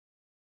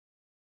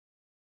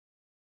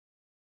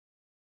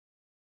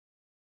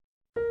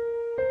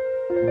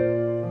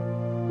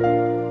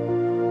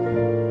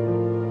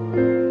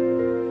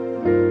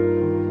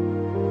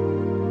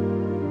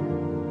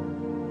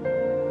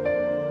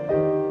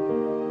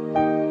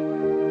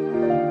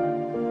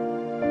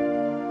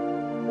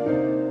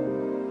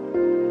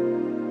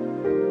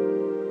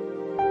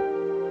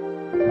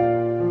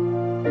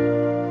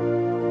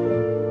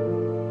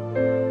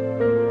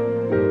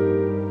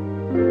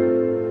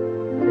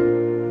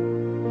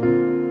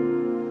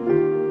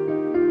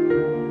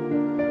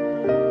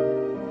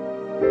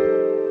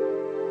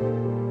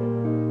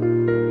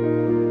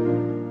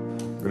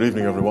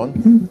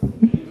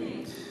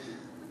everyone.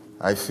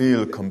 I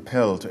feel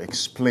compelled to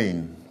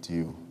explain to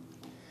you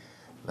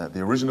that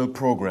the original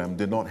program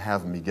did not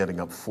have me getting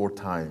up 4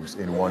 times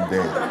in one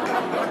day.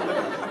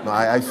 No,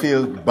 I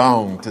feel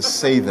bound to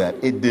say that.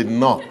 It did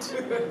not.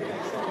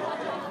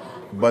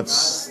 But,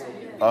 is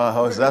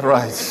that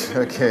right?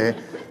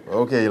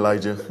 Okay,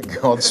 Elijah.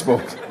 God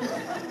spoke.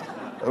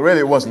 Really,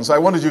 it wasn't. So I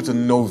wanted you to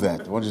know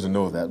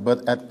that.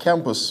 But at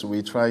campus,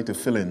 we try to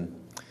fill in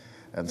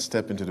and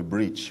step into the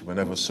breach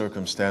whenever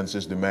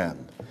circumstances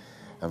demand.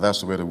 And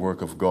that's the way the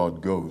work of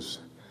God goes.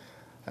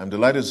 I'm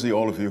delighted to see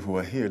all of you who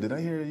are here. Did I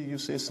hear you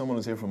say someone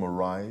is here from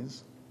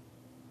Arise?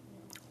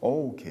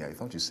 Okay, I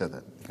thought you said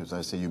that because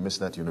I say you missed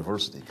that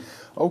university.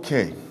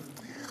 Okay,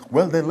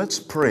 well then let's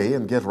pray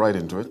and get right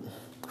into it.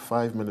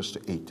 5 minutes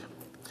to 8.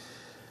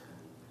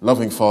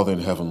 Loving Father in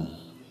heaven,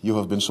 you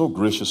have been so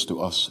gracious to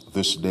us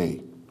this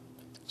day,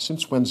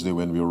 since Wednesday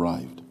when we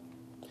arrived.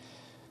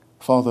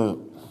 Father,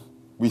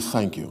 we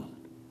thank you.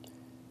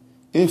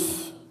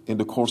 If in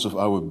the course of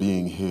our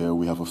being here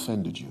we have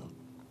offended you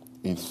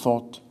in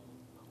thought,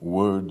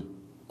 word,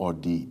 or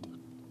deed,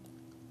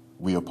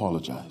 we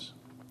apologize.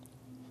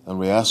 And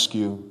we ask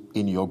you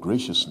in your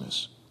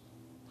graciousness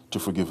to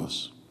forgive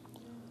us.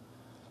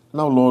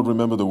 Now, Lord,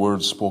 remember the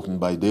words spoken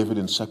by David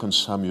in 2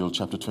 Samuel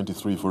chapter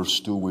 23, verse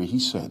 2, where he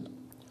said,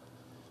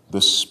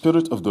 "The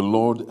Spirit of the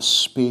Lord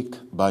spake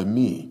by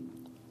me,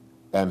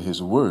 and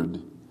his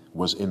word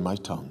was in my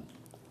tongue."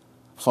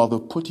 Father,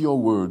 put your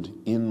word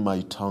in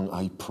my tongue,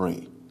 I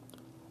pray,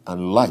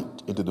 and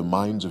light into the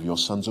minds of your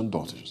sons and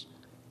daughters.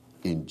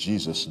 In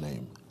Jesus'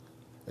 name,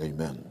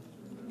 amen.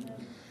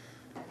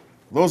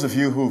 Those of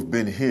you who've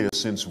been here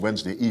since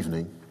Wednesday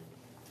evening,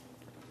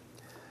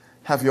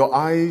 have your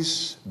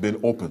eyes been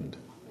opened?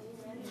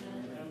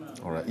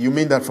 All right. You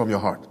mean that from your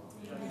heart?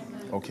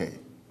 Okay.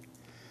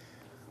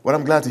 Well,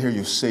 I'm glad to hear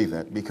you say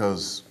that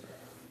because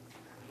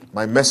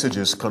my message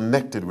is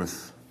connected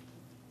with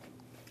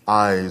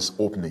eyes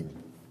opening,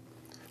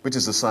 which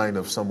is a sign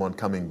of someone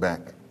coming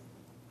back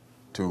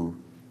to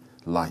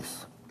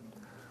life.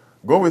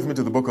 Go with me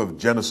to the book of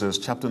Genesis,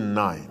 chapter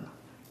 9.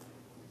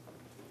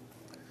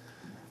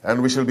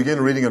 And we shall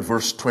begin reading at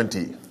verse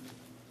 20.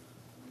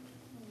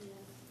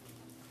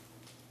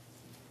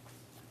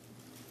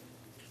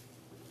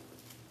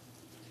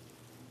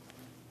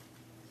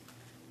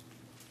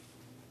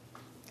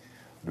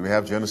 Do we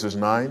have Genesis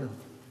 9?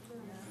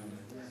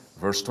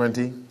 Verse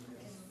 20.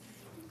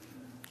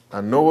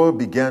 And Noah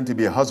began to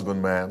be a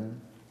husbandman,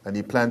 and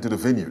he planted a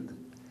vineyard.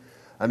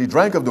 And he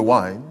drank of the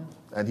wine,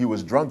 and he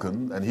was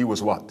drunken, and he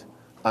was what?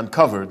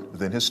 Uncovered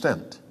within his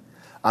tent.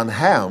 And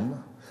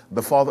Ham,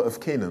 the father of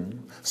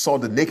Canaan, saw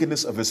the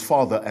nakedness of his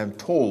father and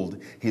told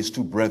his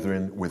 2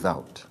 brethren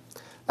without.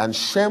 And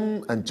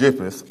Shem and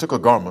Japheth took a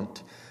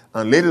garment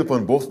and laid it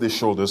upon both their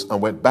shoulders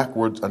and went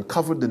backwards and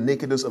covered the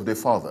nakedness of their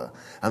father.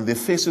 And their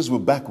faces were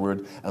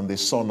backward, and they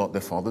saw not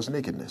their father's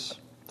nakedness.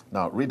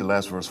 Now read the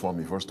last verse for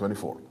me, verse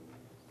 24.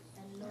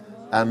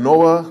 And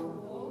Noah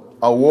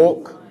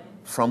awoke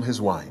from his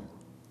wine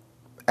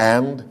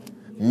and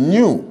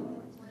knew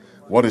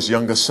what his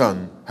younger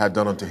son had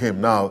done unto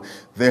him. Now,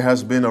 there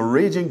has been a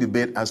raging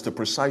debate as to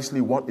precisely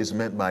what is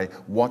meant by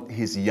what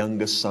his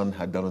younger son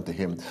had done unto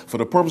him. For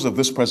the purpose of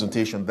this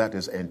presentation, that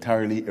is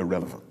entirely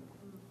irrelevant.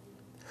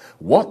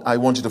 What I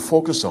want you to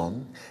focus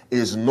on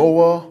is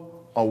Noah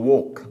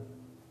awoke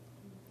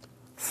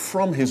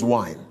from his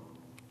wine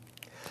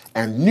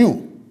and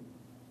knew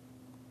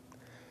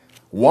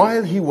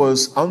while he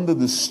was under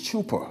the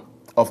stupor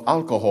of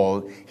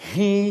alcohol,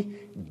 he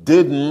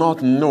did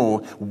not know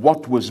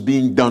what was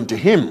being done to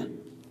him.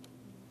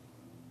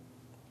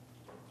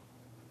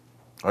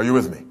 Are you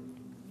with me?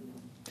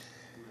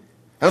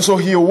 And so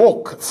he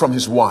awoke from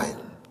his wine.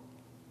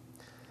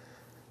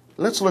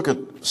 Let's look at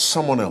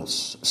someone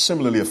else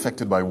similarly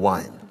affected by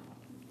wine.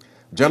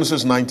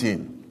 Genesis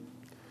 19,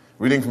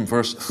 reading from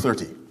verse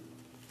 30.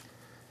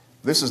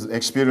 This is the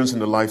experience in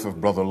the life of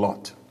brother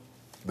Lot,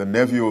 the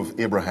nephew of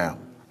Abraham.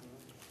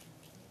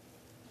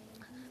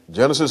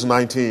 Genesis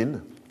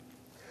 19,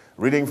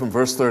 reading from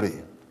verse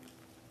 30.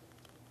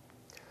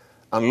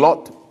 And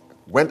Lot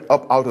went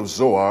up out of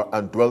Zoar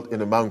and dwelt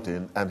in a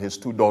mountain, and his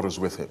 2 daughters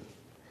with him.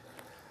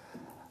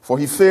 For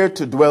he feared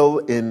to dwell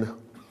in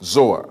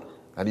Zoar,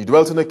 and he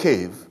dwelt in a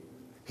cave,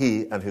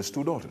 he and his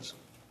 2 daughters.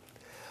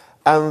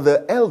 And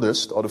the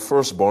eldest, or the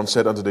firstborn,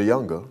 said unto the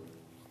younger,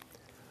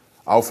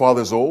 Our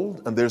father is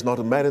old, and there is not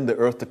a man in the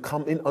earth to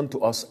come in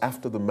unto us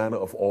after the manner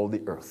of all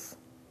the earth.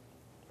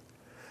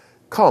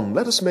 Come,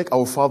 let us make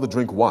our father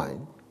drink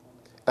wine,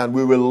 and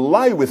we will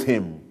lie with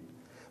him,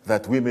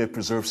 that we may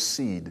preserve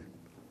seed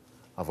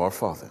of our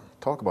father.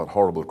 Talk about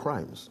horrible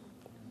crimes.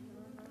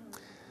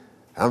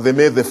 And they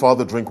made their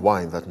father drink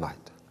wine that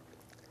night.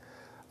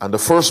 And the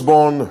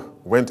firstborn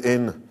went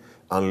in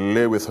and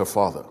lay with her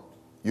father.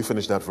 You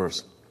finish that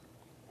verse.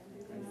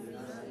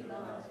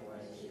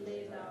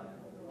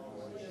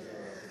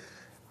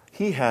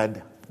 He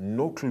had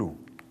no clue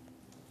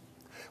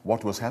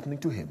what was happening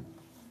to him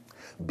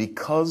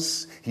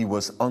because he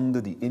was under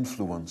the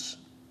influence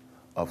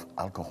of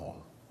alcohol.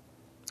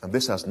 And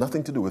this has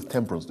nothing to do with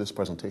temperance, this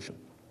presentation.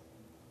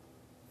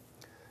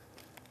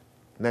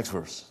 Next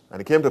verse.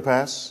 And it came to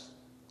pass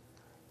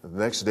the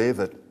next day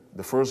that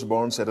the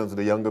firstborn said unto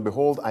the younger,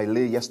 Behold, I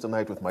lay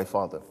yesternight with my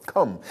father.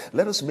 Come,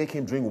 let us make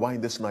him drink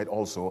wine this night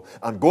also,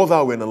 and go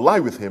thou in and lie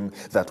with him,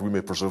 that we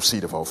may preserve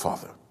seed of our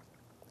father.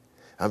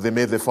 And they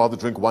made their father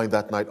drink wine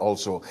that night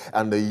also.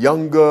 And the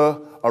younger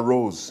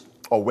arose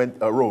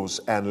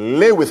and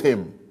lay with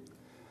him.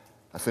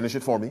 Now finish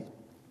it for me.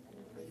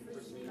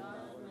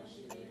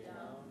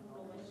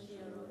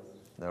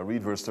 Now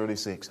read verse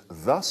 36.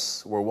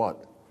 Thus were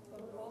what?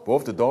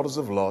 Both the daughters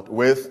of Lot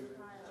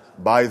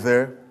by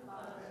their,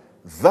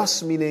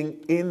 thus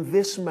meaning in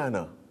this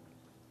manner,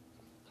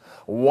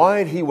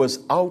 while he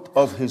was out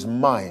of his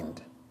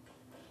mind,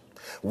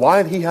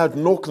 while he had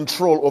no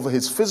control over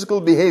his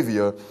physical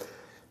behavior,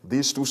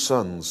 these two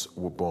sons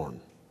were born.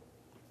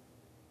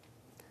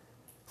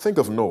 Think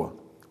of Noah,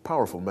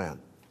 powerful man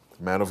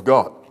of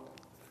God,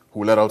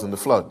 who led out in the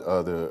flood,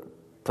 the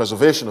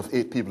preservation of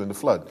 8 people in the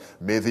flood,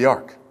 made the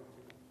ark.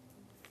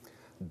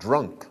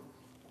 Drunk,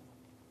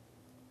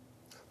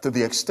 to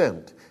the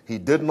extent he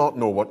did not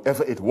know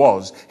whatever it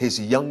was his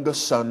younger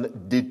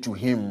son did to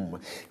him.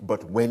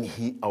 But when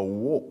he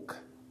awoke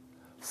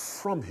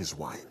from his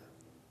wine,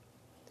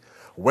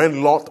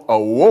 when Lot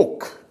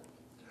awoke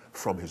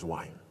from his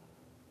wine,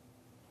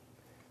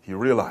 he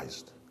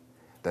realized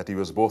that he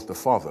was both the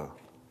father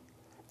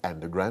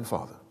and the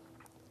grandfather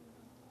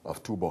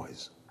of 2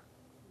 boys.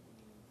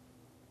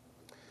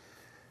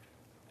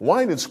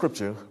 Wine in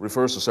Scripture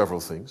refers to several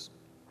things.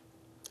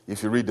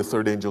 If you read the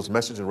third angel's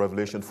message in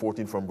Revelation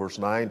 14 from verse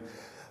 9,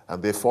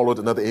 and they followed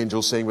another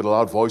angel saying with a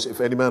loud voice, If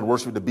any man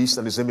worship the beast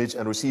and his image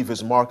and receive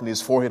his mark in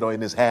his forehead or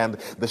in his hand,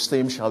 the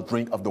same shall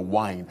drink of the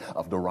wine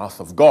of the wrath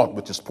of God,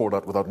 which is poured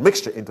out without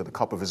mixture into the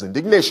cup of his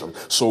indignation.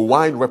 So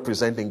wine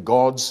representing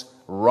God's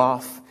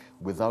wrath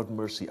without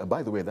mercy. And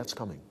by the way, that's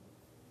coming.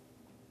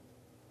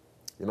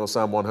 You know,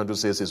 Psalm 100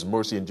 says his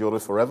mercy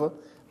endureth forever.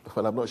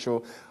 Well, I'm not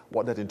sure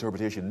what that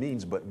interpretation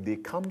means, but there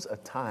comes a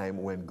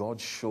time when God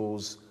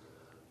shows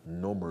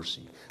no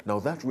mercy. Now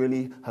that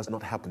really has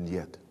not happened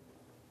yet.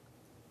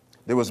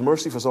 There was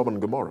mercy for Sodom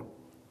and Gomorrah,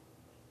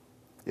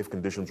 if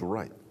conditions were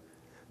right.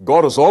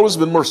 God has always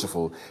been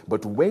merciful,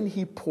 but when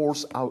he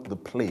pours out the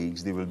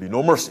plagues, there will be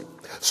no mercy.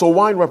 So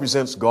wine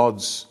represents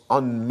God's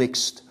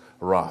unmixed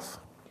wrath.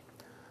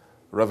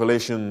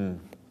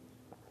 Revelation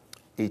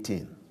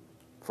 18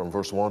 from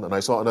verse 1, And I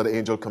saw another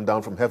angel come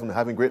down from heaven,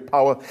 having great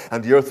power,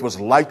 and the earth was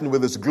lightened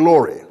with his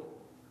glory.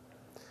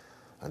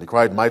 And he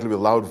cried mightily with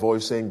a loud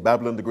voice, saying,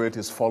 Babylon the great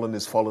is fallen,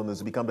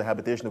 is become the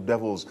habitation of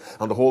devils,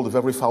 and the hold of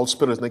every foul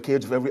spirit, and the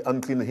cage of every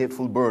unclean and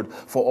hateful bird.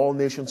 For all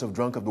nations have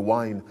drunk of the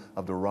wine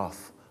of the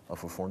wrath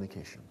of her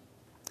fornication.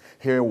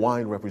 Here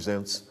wine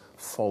represents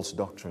false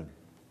doctrine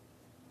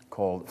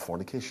called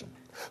fornication.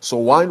 So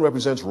wine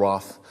represents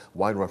wrath,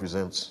 wine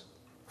represents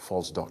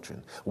false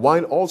doctrine.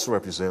 Wine also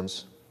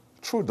represents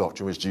true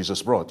doctrine, which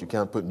Jesus brought. You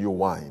can't put new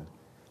wine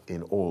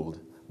in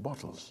old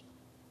bottles.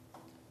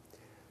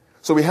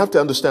 So we have to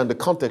understand the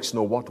context,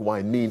 know what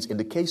wine means. In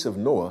the case of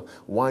Noah,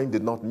 wine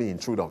did not mean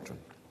true doctrine.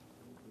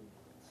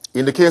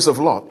 In the case of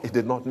Lot, it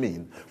did not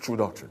mean true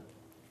doctrine.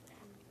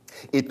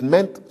 It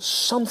meant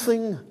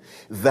something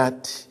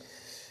that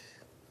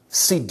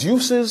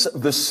seduces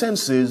the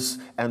senses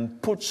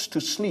and puts to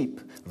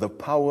sleep the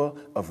power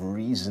of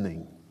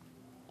reasoning.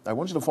 I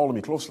want you to follow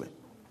me closely.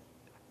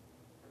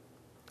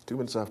 2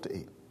 minutes after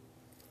 8.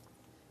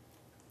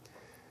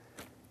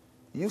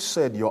 You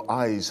said your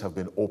eyes have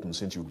been opened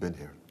since you've been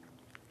here.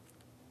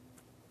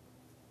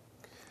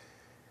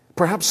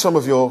 Perhaps some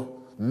of your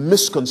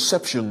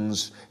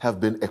misconceptions have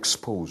been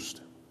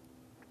exposed.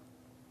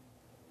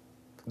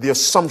 The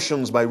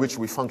assumptions by which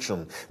we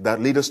function that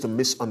lead us to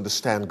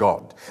misunderstand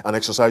God and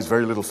exercise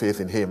very little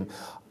faith in him.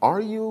 Are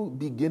you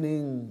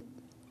beginning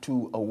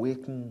to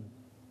awaken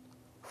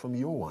from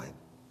your wine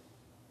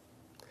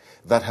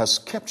that has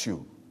kept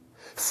you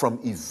from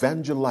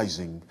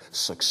evangelizing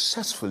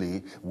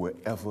successfully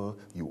wherever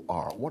you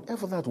are?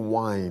 Whatever that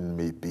wine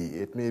may be.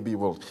 It may be,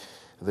 well,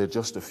 there are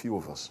just a few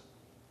of us.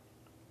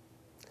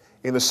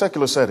 In the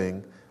secular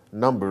setting,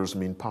 numbers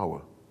mean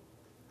power.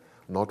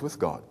 Not with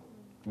God,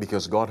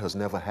 because God has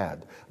never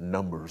had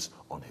numbers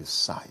on his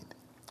side.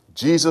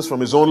 Jesus from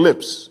his own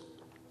lips.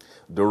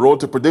 The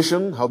road to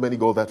perdition, how many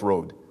go that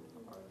road?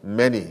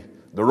 Many.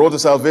 The road to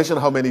salvation,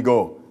 how many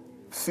go?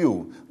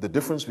 Few. The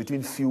difference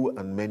between few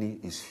and many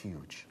is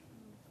huge.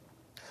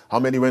 How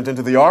many went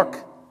into the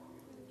ark?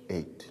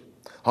 8.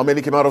 How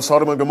many came out of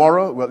Sodom and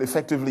Gomorrah? Well,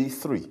 effectively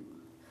 3.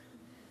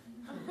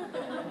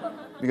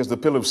 Because the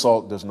pillar of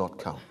salt does not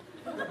count.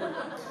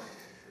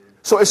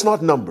 So it's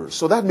not numbers.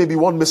 So that may be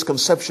one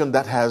misconception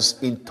that has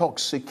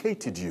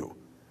intoxicated you.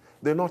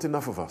 There are not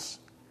enough of us.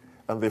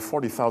 And there are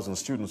 40,000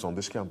 students on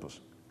this campus.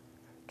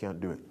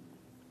 Can't do it.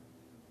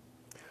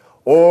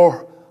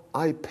 Or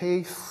I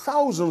pay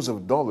thousands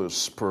of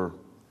dollars per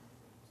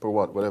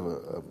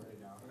whatever,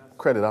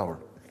 credit hour.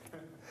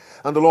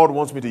 And the Lord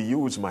wants me to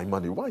use my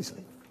money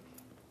wisely.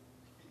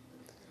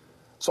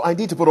 So I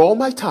need to put all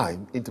my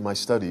time into my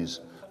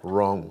studies.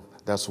 Wrong.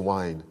 that's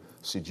wine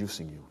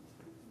seducing you.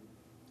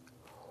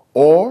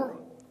 Or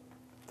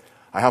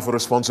I have a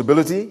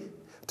responsibility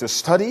to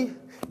study,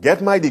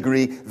 get my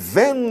degree,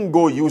 then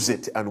go use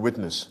it and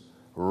witness.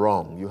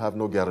 Wrong. You have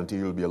no guarantee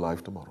you'll be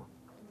alive tomorrow.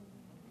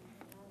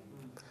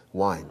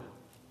 Wine,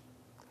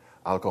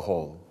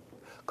 alcohol,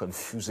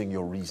 confusing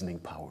your reasoning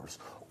powers.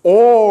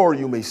 Or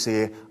you may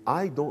say,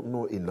 I don't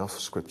know enough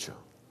scripture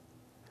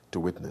to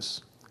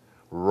witness.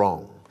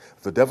 Wrong.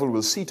 The devil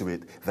will see to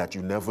it that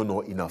you never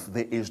know enough.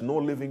 There is no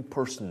living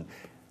person,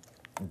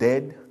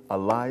 dead,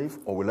 alive,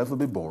 or will ever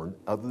be born,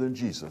 other than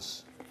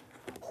Jesus,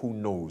 who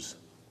knows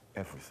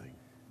everything.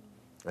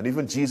 And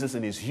even Jesus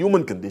in his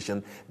human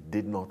condition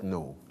did not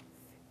know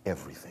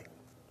everything.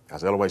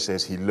 As L.E.A.D.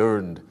 says, he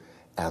learned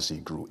as he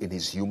grew. In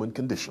his human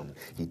condition,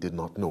 he did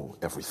not know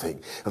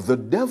everything. The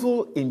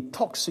devil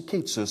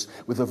intoxicates us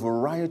with a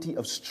variety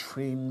of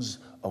strains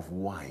of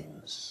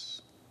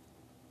wines.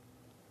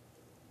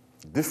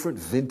 Different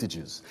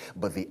vintages,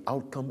 but the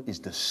outcome is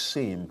the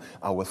same.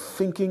 Our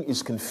thinking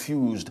is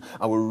confused.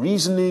 Our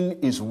reasoning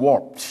is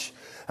warped.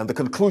 And the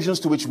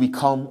conclusions to which we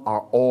come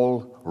are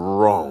all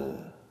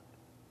wrong.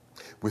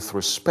 With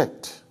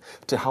respect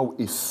to how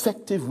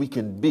effective we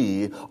can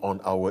be on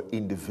our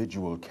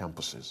individual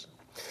campuses.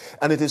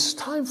 And it is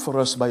time for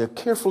us, by a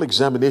careful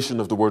examination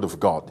of the Word of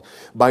God,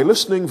 by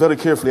listening very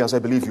carefully, as I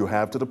believe you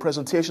have, to the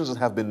presentations that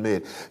have been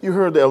made. You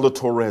heard Elder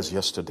Torres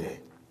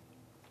yesterday.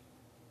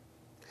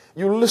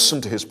 You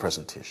listen to his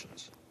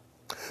presentations.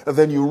 And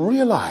then you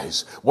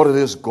realize what it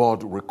is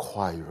God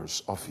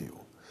requires of you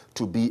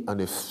to be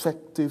an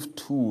effective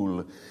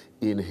tool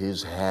in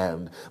his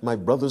hand. My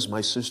brothers,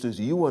 my sisters,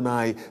 you and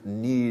I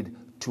need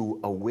to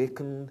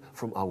awaken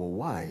from our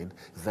wine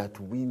that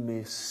we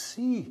may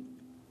see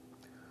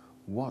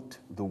what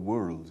the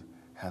world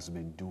has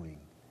been doing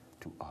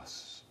to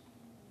us.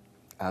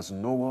 As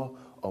Noah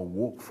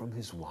awoke from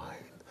his wine,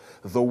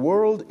 the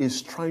world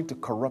is trying to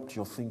corrupt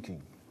your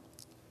thinking.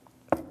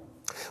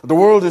 The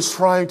world is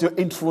trying to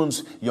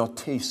influence your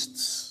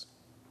tastes.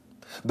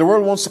 The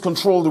world wants to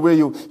control the way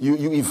you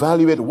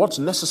evaluate what's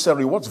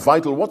necessary, what's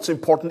vital, what's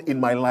important in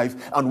my life,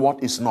 and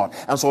what is not.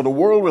 And so the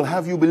world will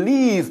have you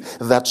believe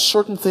that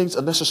certain things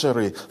are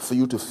necessary for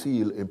you to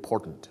feel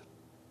important.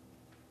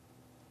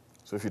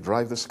 So if you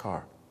drive this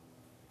car,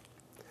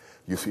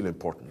 you feel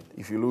important.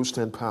 If you lose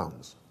 10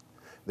 pounds,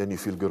 then you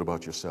feel good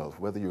about yourself,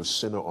 whether you're a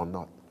sinner or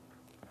not.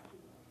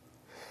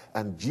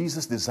 And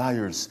Jesus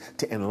desires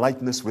to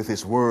enlighten us with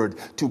his word,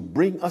 to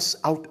bring us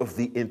out of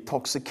the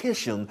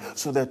intoxication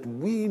so that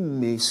we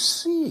may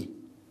see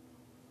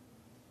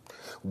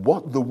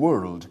what the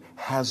world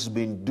has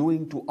been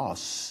doing to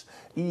us,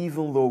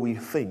 even though we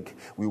think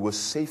we were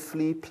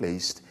safely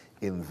placed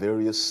in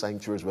various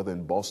sanctuaries, whether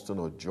in Boston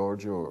or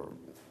Georgia or...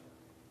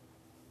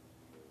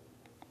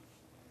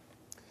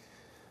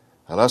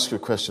 I'll ask you a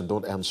question,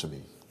 don't answer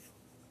me.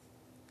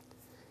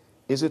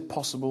 Is it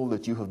possible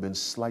that you have been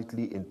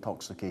slightly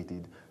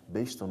intoxicated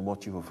based on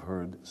what you have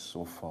heard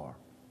so far?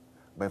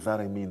 By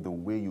that I mean the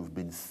way you've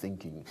been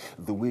thinking,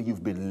 the way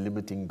you've been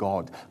limiting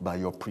God by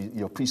your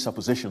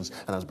presuppositions.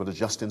 And as Brother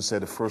Justin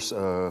said,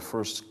 the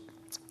first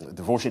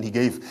devotion he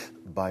gave,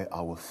 by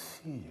our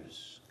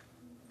fears.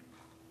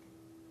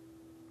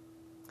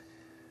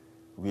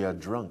 We are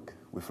drunk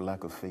with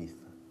lack of faith.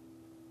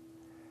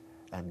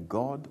 And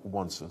God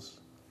wants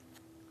us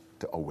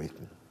to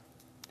awaken.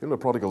 You know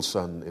the prodigal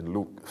son in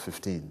Luke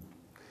 15,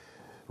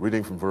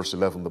 reading from verse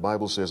 11, the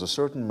Bible says, a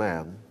certain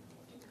man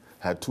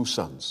had 2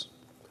 sons.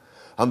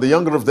 And the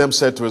younger of them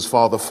said to his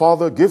father,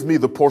 Father, give me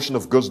the portion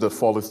of goods that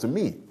falleth to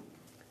me.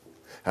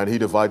 And he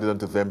divided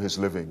unto them his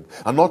living.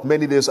 And not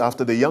many days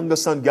after, the younger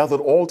son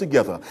gathered all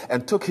together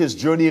and took his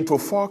journey into a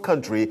far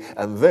country,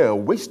 and there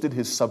wasted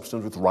his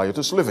substance with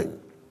riotous living.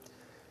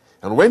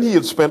 And when he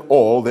had spent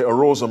all, there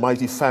arose a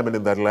mighty famine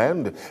in that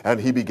land,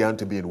 and he began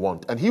to be in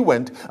want. And he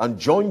went and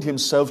joined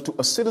himself to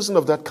a citizen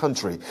of that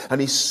country,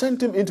 and he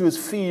sent him into his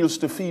fields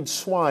to feed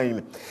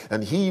swine.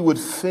 And he would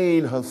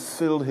fain have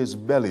filled his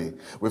belly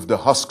with the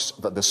husks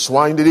that the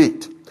swine did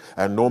eat,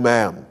 and no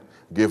man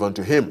gave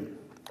unto him.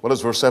 What does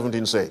verse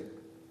 17 say?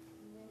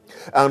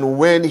 And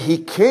when he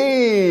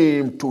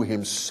came to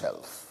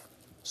himself,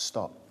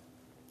 stop.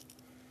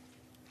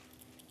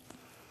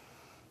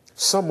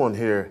 Someone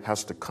here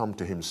has to come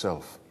to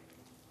himself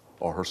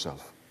or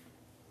herself.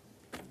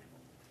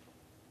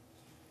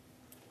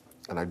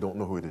 And I don't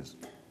know who it is.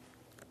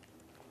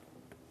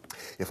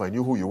 If I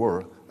knew who you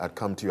were, I'd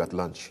come to you at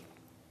lunch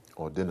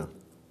or dinner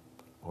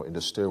or in the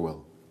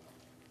stairwell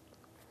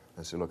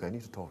and say, look, I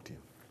need to talk to you.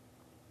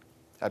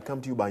 I'd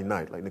come to you by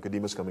night, like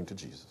Nicodemus coming to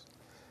Jesus.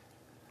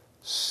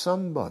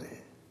 Somebody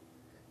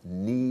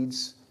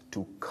needs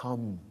to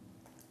come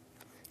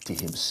to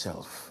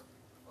himself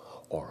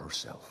or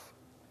herself.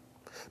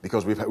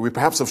 Because we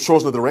perhaps have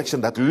chosen a direction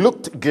that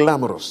looked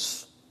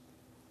glamorous,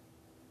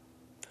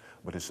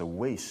 but it's a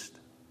waste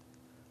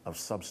of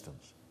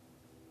substance.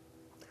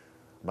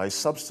 By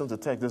substance, the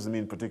text doesn't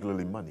mean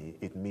particularly money.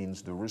 It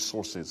means the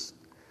resources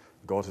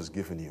God has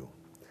given you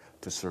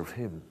to serve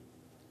him.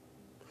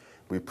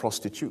 We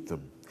prostitute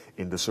them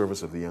in the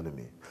service of the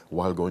enemy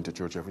while going to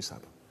church every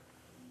Sabbath.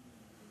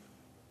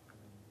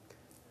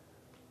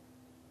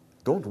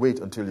 Don't wait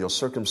until your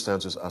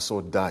circumstances are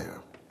so dire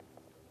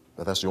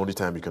that that's the only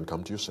time you can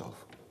come to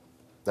yourself.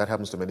 That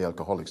happens to many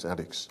alcoholics,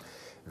 addicts.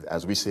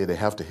 As we say, they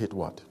have to hit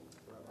what?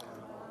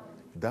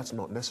 That's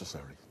not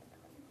necessary.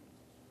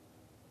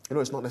 You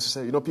know, it's not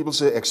necessary. You know, people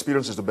say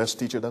experience is the best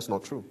teacher. That's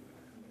not true.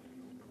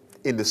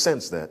 In the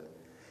sense that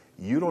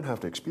you don't have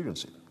to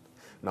experience it.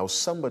 Now,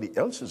 somebody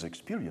else's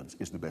experience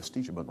is the best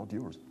teacher, but not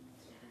yours.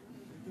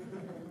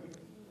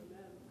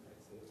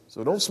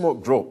 So don't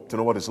smoke dope to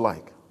know what it's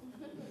like.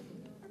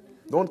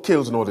 Don't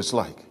kill to know what it's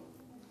like.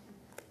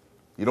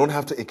 You don't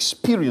have to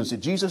experience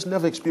it. Jesus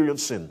never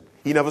experienced sin.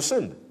 He never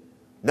sinned.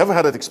 Never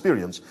had that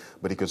experience,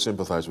 but he could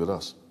sympathize with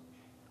us.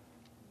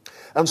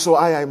 And so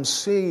I am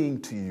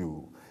saying to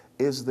you,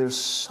 is there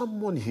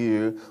someone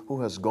here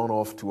who has gone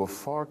off to a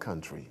far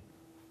country,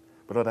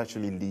 but not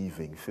actually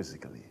leaving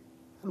physically?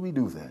 And we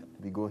do that.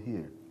 We go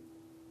here.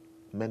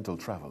 Mental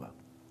traveler.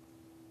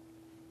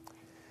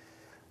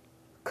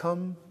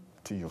 Come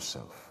to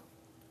yourself.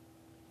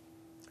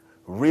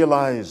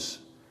 Realize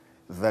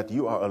that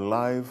you are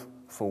alive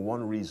for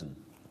one reason.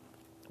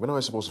 When am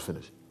I supposed to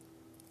finish?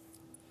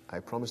 I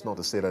promise not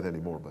to say that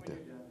anymore, but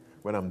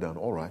when I'm done,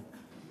 all right.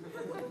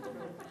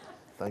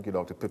 Thank you,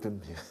 Dr.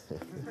 Pippin.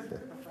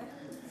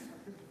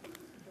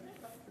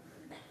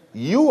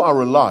 You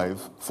are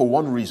alive for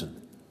one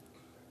reason.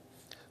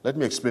 Let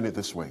me explain it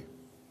this way.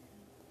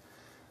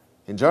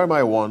 In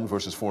Jeremiah 1,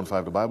 verses 4 and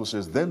 5, the Bible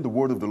says, "Then the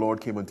word of the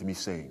Lord came unto me,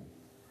 saying,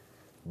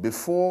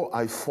 Before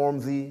I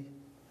formed thee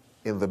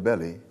in the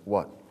belly,"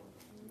 what?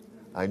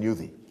 "I knew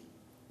thee."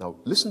 Now,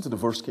 listen to the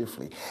verse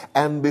carefully.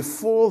 "And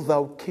before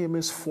thou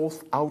camest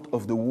forth out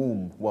of the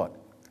womb," what?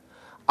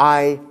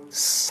 "I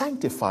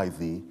sanctified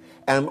thee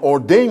and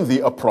ordained thee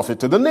a prophet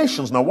to the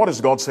nations." Now, what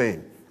is God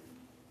saying?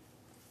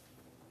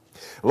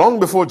 Long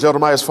before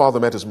Jeremiah's father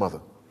met his mother,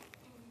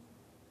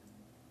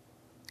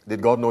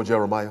 did God know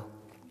Jeremiah?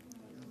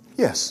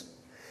 Yes.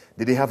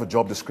 Did he have a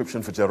job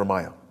description for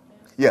Jeremiah?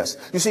 Yes.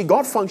 You see,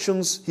 God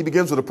functions, he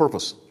begins with a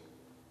purpose.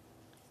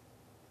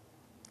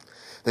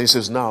 Then he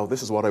says, now,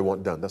 this is what I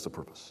want done. That's the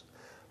purpose.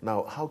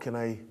 Now, how can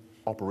I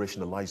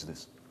operationalize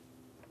this?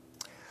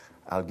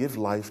 I'll give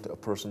life to a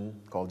person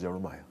called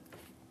Jeremiah.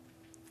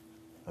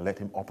 And let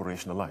him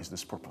operationalize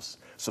this purpose.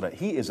 So that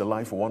he is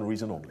alive for one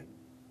reason only.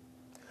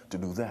 To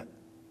do that.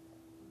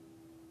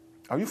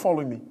 Are you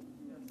following me?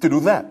 To do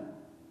that.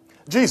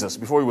 Jesus,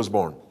 before he was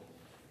born,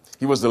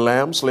 he was the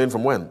lamb slain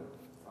from when?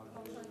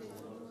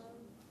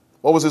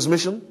 What was his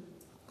mission?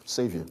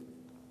 Savior.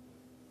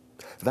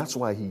 That's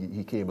why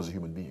he came as a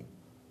human being.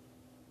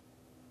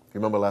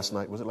 Remember last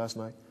night? Was it last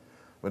night?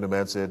 When the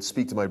man said,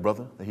 "Speak to my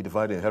brother," and he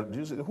divided inheritance.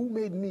 Jesus said, "Who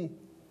made me?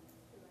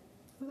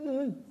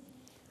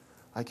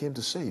 I came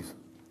to save."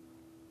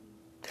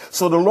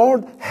 So the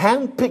Lord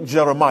handpicked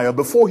Jeremiah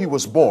before he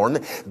was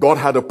born. God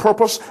had a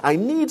purpose. I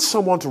need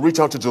someone to reach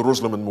out to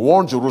Jerusalem and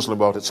warn Jerusalem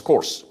about its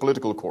course,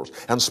 political course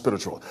and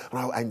spiritual.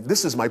 And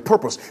this is my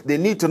purpose. They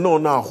need to know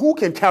now who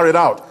can carry it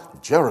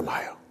out.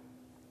 Jeremiah.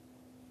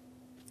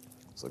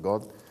 So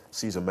God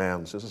sees a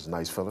man, says, "This is a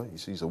nice fella." He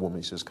sees a woman,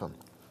 he says, "Come."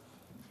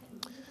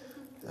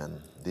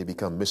 And they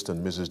become Mr.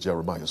 and Mrs.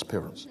 Jeremiah's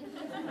parents.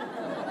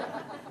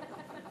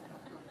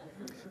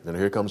 Then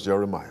here comes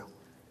Jeremiah.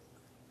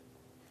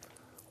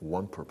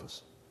 One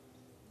purpose.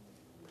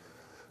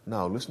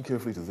 Now, listen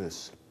carefully to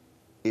this.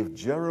 If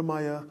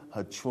Jeremiah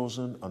had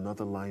chosen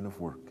another line of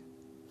work,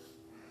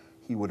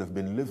 he would have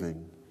been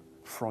living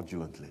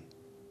fraudulently.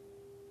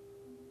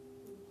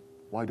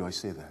 Why do I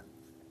say that?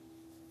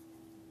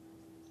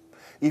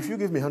 If you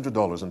give me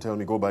 $100 and tell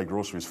me go buy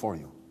groceries for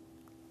you,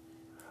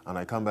 and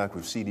I come back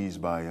with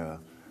CDs by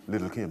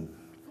Little Kim,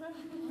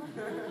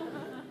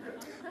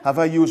 have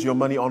I used your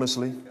money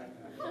honestly?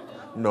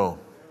 No.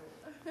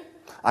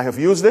 I have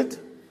used it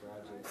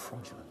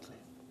fraudulently.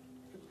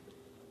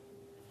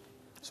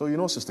 So you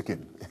know, Sister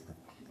Kim.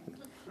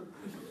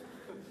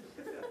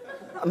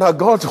 Now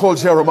God told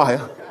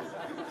Jeremiah,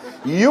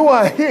 you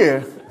are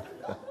here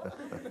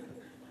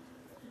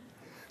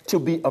to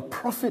be a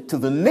prophet to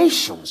the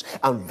nations.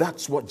 And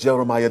that's what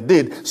Jeremiah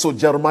did. So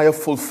Jeremiah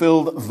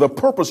fulfilled the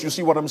purpose. You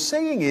see, what I'm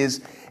saying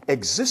is,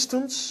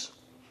 existence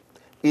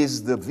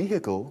is the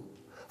vehicle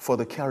for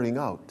the carrying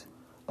out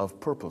of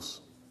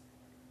purpose.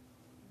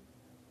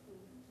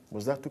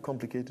 Was that too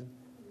complicated?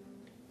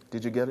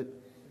 Did you get it?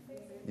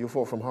 You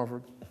four from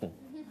Harvard?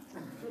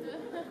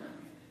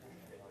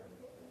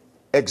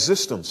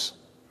 Existence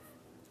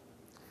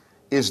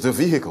is the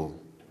vehicle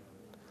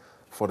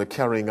for the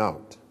carrying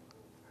out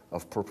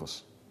of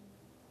purpose.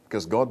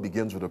 Because God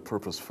begins with a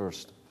purpose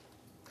first.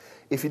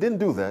 If he didn't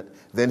do that,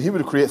 then he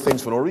would create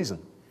things for no reason.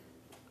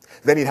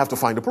 Then he'd have to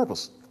find a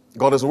purpose.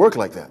 God doesn't work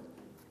like that.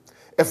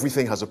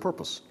 Everything has a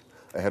purpose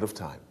ahead of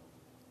time.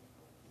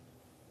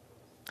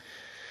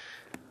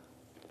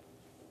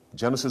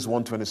 Genesis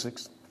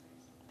 1:26.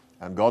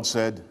 And God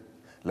said,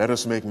 let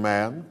us make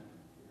man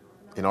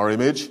in our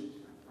image,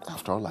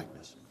 after our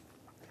likeness.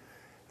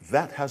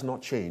 That has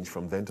not changed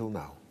from then till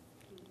now.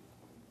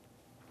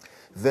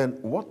 then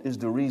what is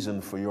the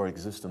reason for your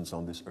existence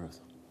on this earth?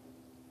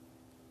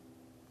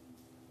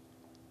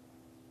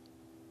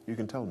 You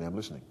can tell me, I'm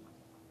listening.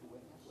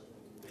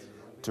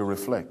 To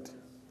reflect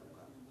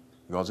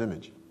God's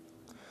image.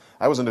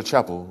 I was in the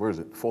chapel, where is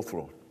it? 4th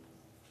floor.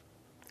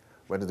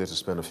 Went in there to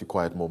spend a few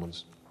quiet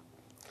moments.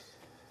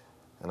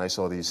 And I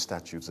saw these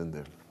statues in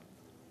there.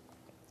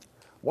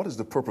 What is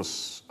the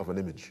purpose of an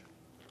image?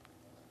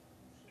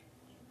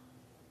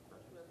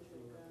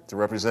 To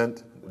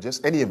represent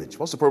just any image.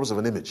 What's the purpose of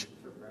an image?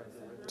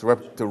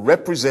 To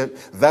represent.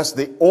 That's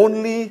the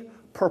only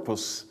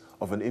purpose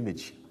of an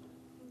image.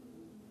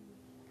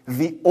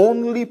 The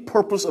only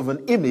purpose of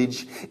an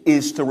image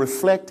is to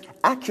reflect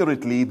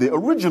accurately the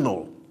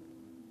original.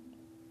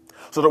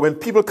 So that when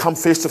people come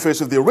face to face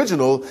with the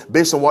original,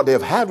 based on what they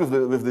have had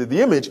with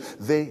the image,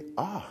 they,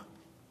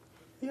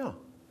 yeah,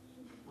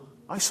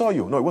 I saw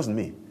you. No, it wasn't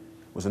me.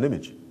 It was an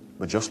image,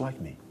 but just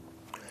like me.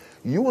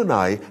 You and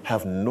I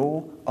have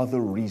no other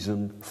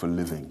reason for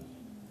living.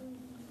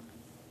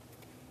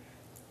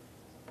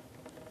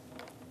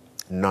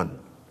 None.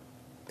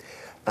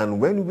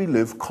 And when we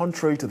live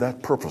contrary to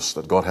that purpose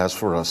that God has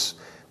for us,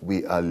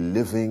 we are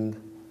living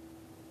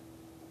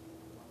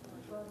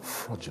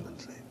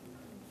fraudulently.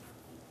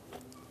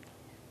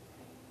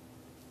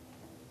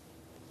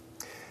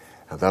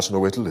 And that's no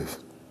way to live.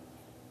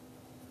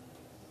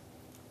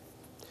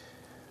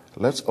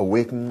 Let's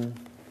awaken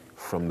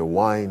from the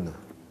wine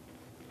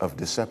of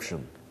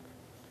deception.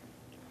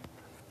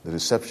 The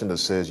deception that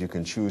says you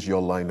can choose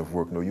your line of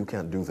work. No, you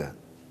can't do that.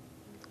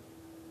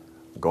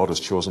 God has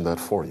chosen that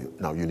for you.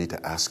 Now you need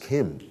to ask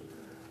Him,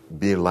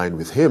 be in line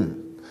with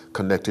Him,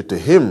 connected to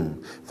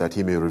Him, that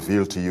He may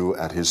reveal to you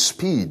at His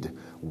speed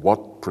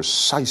what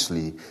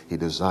precisely He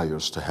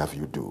desires to have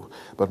you do.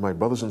 But my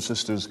brothers and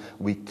sisters,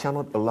 we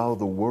cannot allow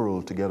the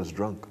world to get us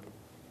drunk.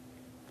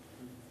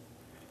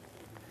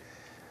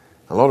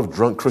 A lot of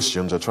drunk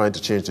Christians are trying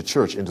to change the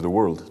church into the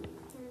world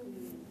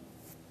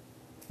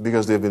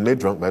because they've been made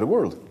drunk by the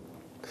world.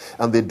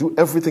 And they do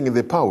everything in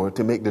their power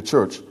to make the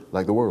church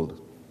like the world.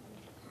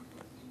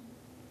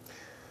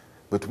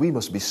 But we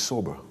must be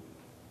sober.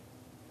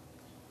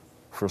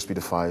 1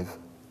 Peter 5,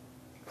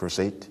 verse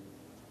 8.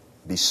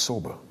 Be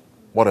sober.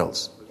 What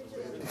else?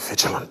 Be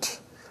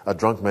vigilant. A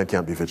drunk man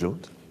can't be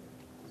vigilant.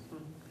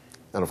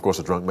 And of course,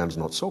 a drunk man is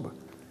not sober.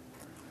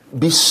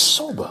 Be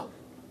sober.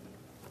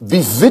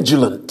 Be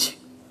vigilant.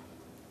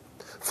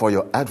 For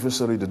your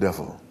adversary, the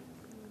devil,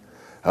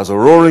 as a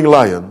roaring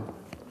lion,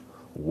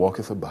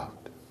 walketh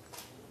about.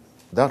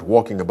 That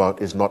walking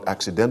about is not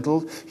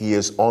accidental. He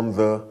is on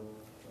the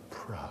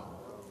prowl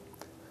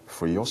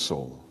for your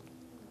soul,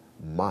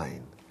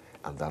 mine,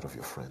 and that of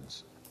your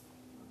friends.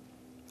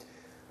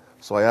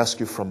 So I ask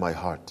you from my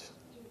heart,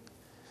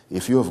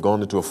 if you have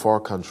gone into a far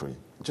country,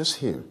 just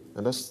here,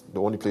 and that's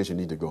the only place you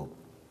need to go,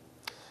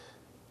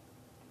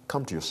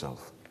 come to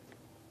yourself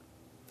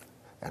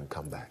and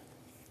come back.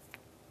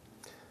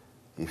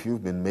 If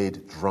you've been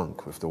made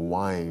drunk with the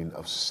wine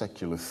of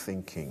secular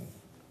thinking,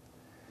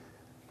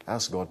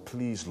 ask God,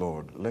 please,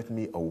 Lord, let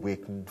me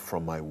awaken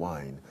from my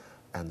wine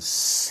and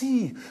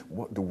see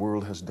what the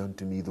world has done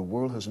to me. The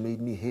world has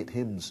made me hate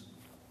hymns.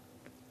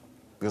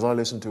 Because all I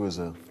listen to is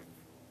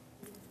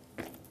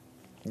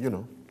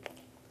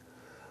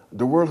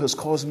the world has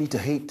caused me to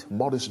hate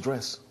modest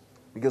dress.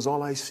 Because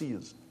all I see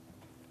is.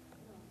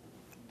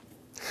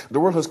 The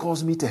world has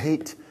caused me to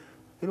hate,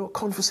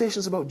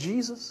 conversations about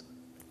Jesus.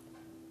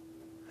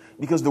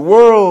 Because the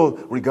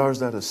world regards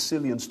that as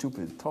silly and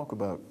stupid. Talk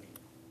about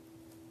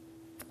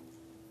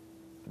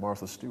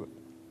Martha Stewart.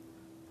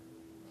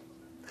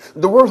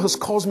 The world has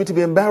caused me to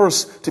be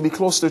embarrassed to be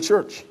close to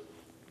church.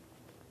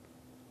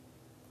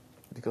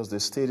 Because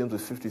there's stadiums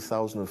with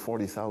 50,000 and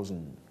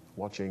 40,000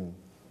 watching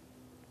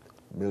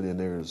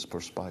millionaires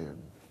perspire.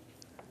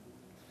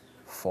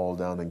 Fall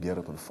down and get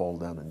up and fall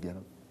down and get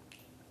up.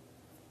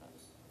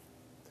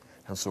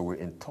 And so we're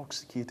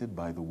intoxicated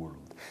by the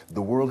world.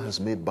 The world has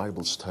made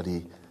Bible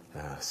study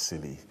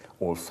silly,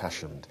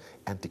 old-fashioned,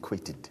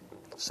 antiquated.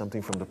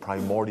 Something from the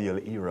primordial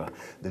era,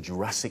 the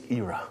Jurassic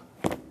era.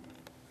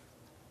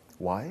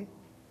 Why?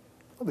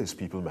 Well, there's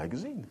People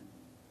magazine.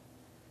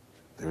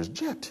 There's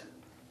Jet.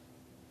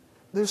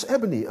 There's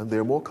Ebony, and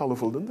they're more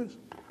colorful than this.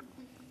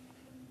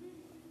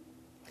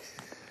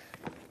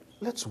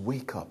 Let's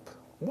wake up.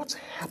 What's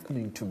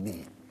happening to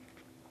me?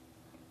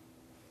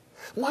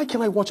 Why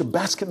can I watch a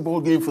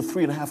basketball game for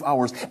 3.5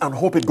 hours and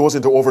hope it goes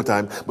into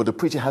overtime, but the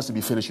preacher has to be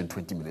finished in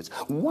 20 minutes?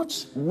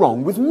 What's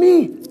wrong with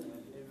me?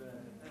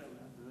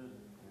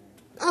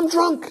 I'm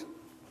drunk.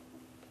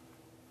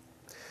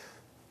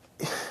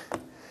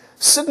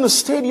 Sit in a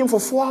stadium for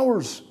 4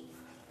 hours.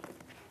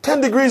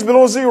 10 degrees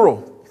below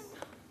zero.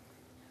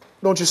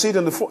 Don't you see it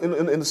in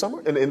the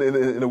summer,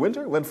 in the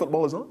winter, when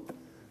football is on?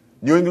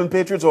 New England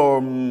Patriots or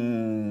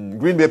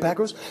Green Bay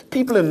Packers?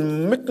 People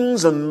in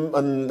mittens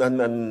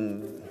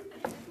and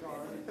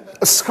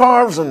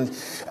scarves,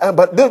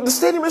 but the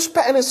stadium is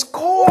packed and it's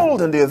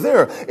cold, and they're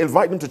there.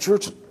 Invite them to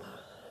church.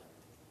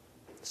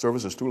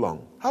 Service is too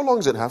long. How long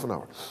is it? Half an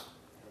hour.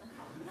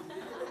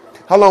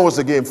 How long was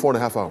the game?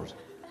 4.5 hours.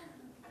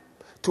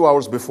 2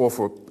 hours before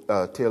for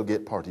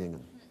tailgate partying.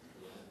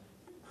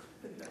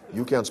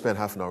 You can't spend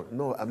half an hour.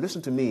 No,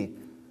 listen to me.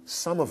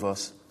 Some of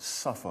us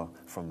suffer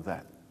from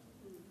that.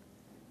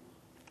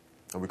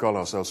 And we call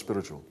ourselves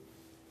spiritual.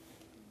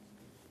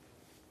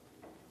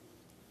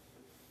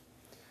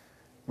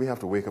 We have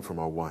to wake up from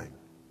our wine.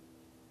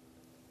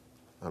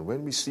 And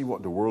when we see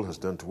what the world has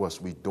done to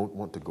us, we don't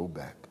want to go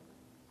back.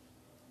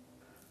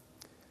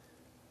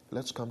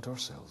 Let's come to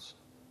ourselves.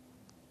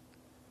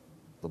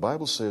 The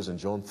Bible says in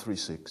John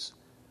 3:6,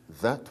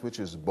 that which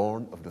is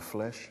born of the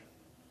flesh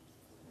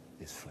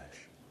is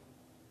flesh.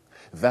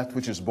 That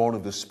which is born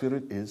of the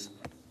Spirit is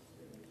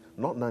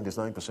not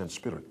 99%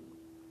 spirit,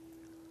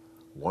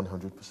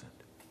 100%.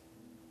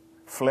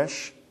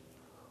 Flesh,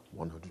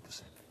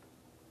 100%.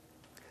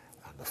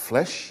 And the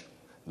flesh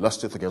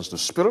lusteth against the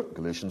Spirit,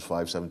 Galatians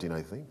 5:17,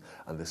 I think,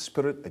 and the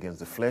Spirit against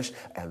the flesh,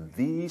 and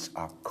these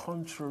are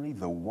contrary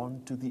the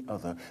one to the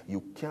other.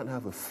 You can't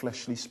have a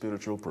fleshly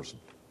spiritual person.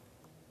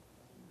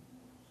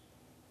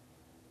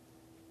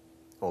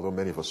 Although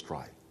many of us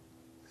try.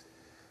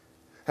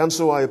 And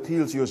so I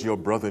appeal to you as your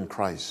brother in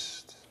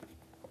Christ.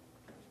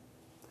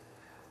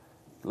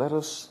 Let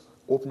us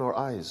open our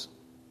eyes.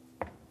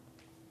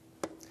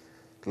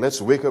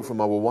 Let's wake up from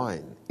our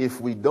wine.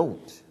 If we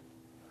don't,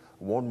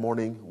 one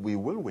morning we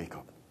will wake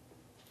up.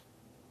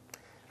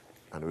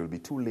 And it will be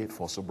too late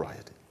for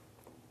sobriety.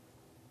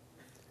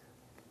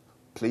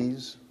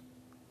 Please,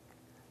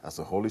 as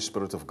the Holy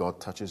Spirit of God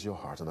touches your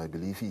heart, and I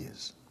believe He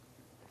is,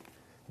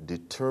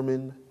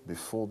 determine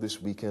before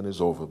this weekend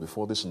is over,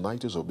 before this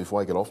night is over,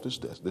 before I get off this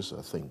desk, this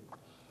thing,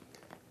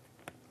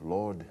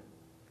 Lord,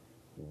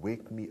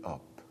 wake me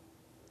up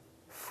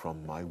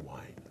from my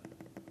wine.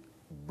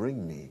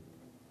 Bring me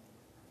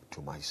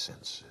to my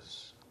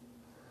senses.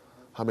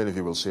 How many of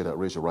you will say that?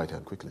 Raise your right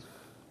hand quickly.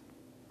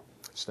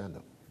 Stand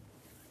up.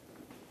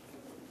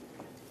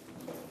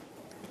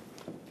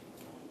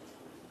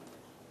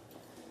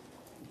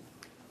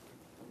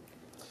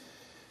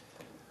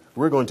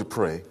 We're going to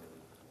pray.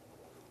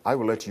 I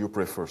will let you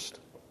pray first.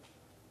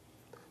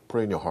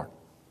 Pray in your heart.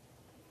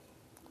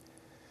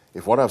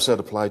 If what I've said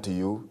applied to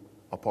you,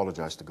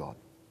 apologize to God.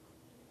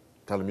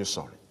 Tell Him you're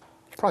sorry.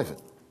 Private.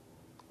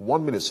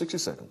 1 minute, 60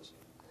 seconds.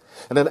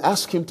 And then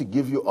ask Him to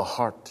give you a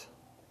heart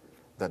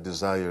that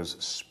desires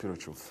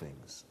spiritual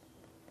things.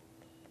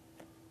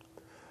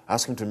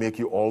 Ask Him to make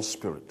you all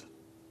spirit.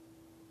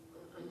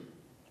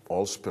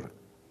 All spirit.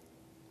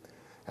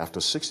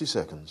 After 60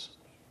 seconds,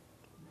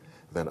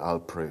 then I'll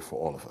pray for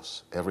all of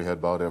us. Every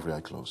head bowed, every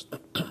eye closed.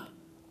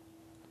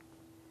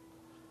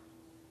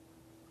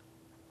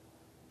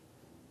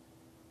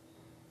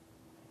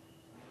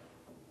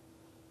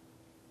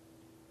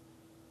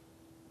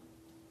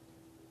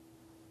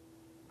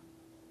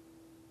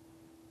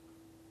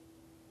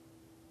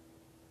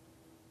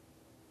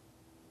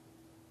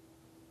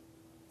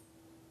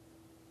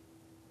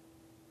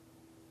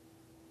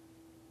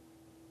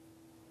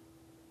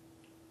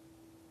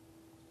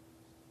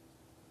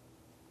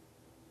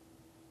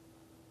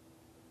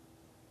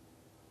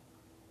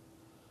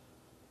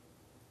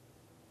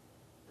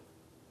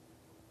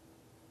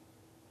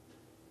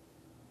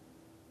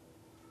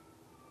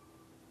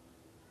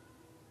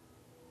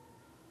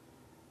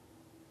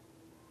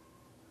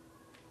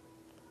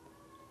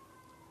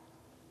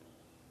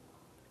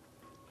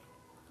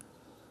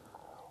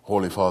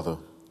 Holy Father,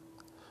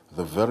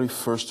 the very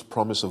first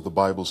promise of the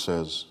Bible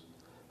says,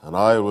 and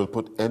I will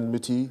put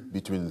enmity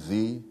between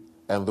thee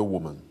and the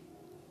woman.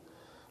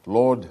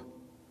 Lord,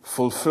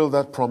 fulfill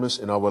that promise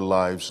in our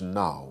lives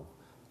now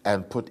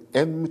and put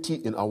enmity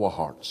in our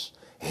hearts,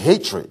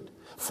 hatred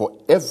for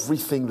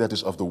everything that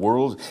is of the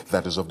world,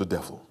 that is of the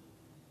devil.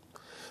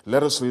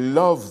 Let us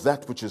love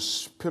that which is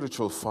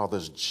spiritual, Father,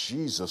 as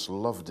Jesus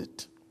loved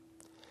it,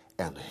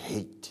 and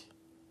hate.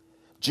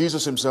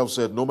 Jesus Himself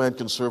said, no man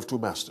can serve two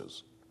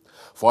masters.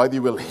 For either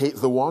you will hate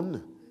the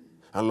one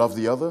and love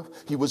the other.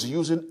 He was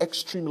using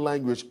extreme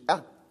language,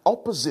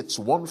 opposites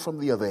one from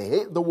the other.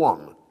 Hate the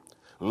one,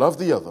 love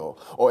the other,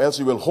 or else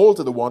you will hold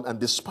to the one and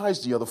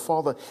despise the other.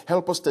 Father,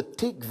 help us to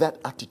take that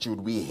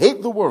attitude. We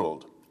hate the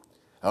world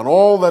and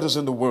all that is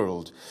in the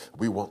world.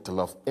 We want to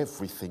love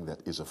everything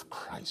that is of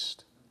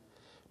Christ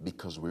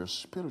because we're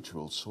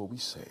spiritual, so we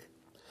say.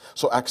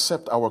 So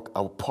accept our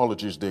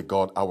apologies, dear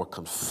God, our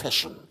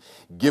confession.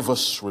 Give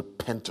us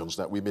repentance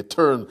that we may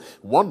turn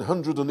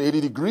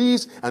 180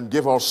 degrees and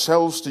give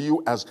ourselves to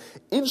you as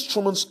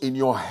instruments in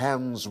your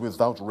hands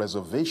without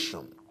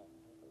reservation.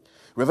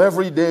 With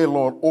every day,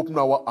 Lord, open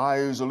our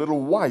eyes a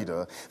little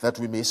wider that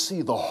we may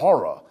see the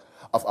horror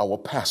of our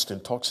past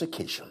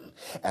intoxication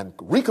and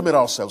recommit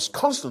ourselves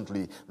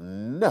constantly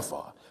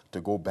never to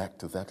go back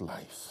to that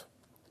life.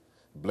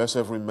 Bless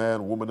every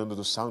man, woman under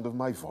the sound of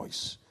my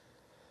voice.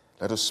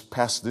 Let us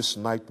pass this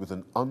night with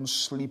an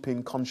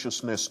unsleeping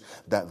consciousness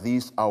that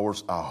these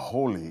hours are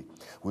holy.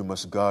 We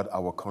must guard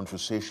our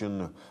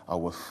conversation,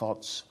 our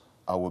thoughts,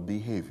 our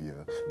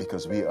behavior,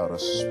 because we are a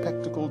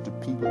spectacle to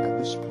people at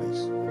this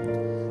place.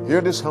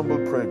 Hear this humble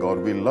prayer, God.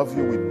 We love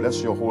you. We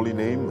bless your holy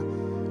name.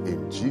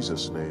 In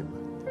Jesus' name,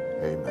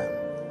 amen.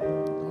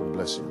 God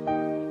bless you.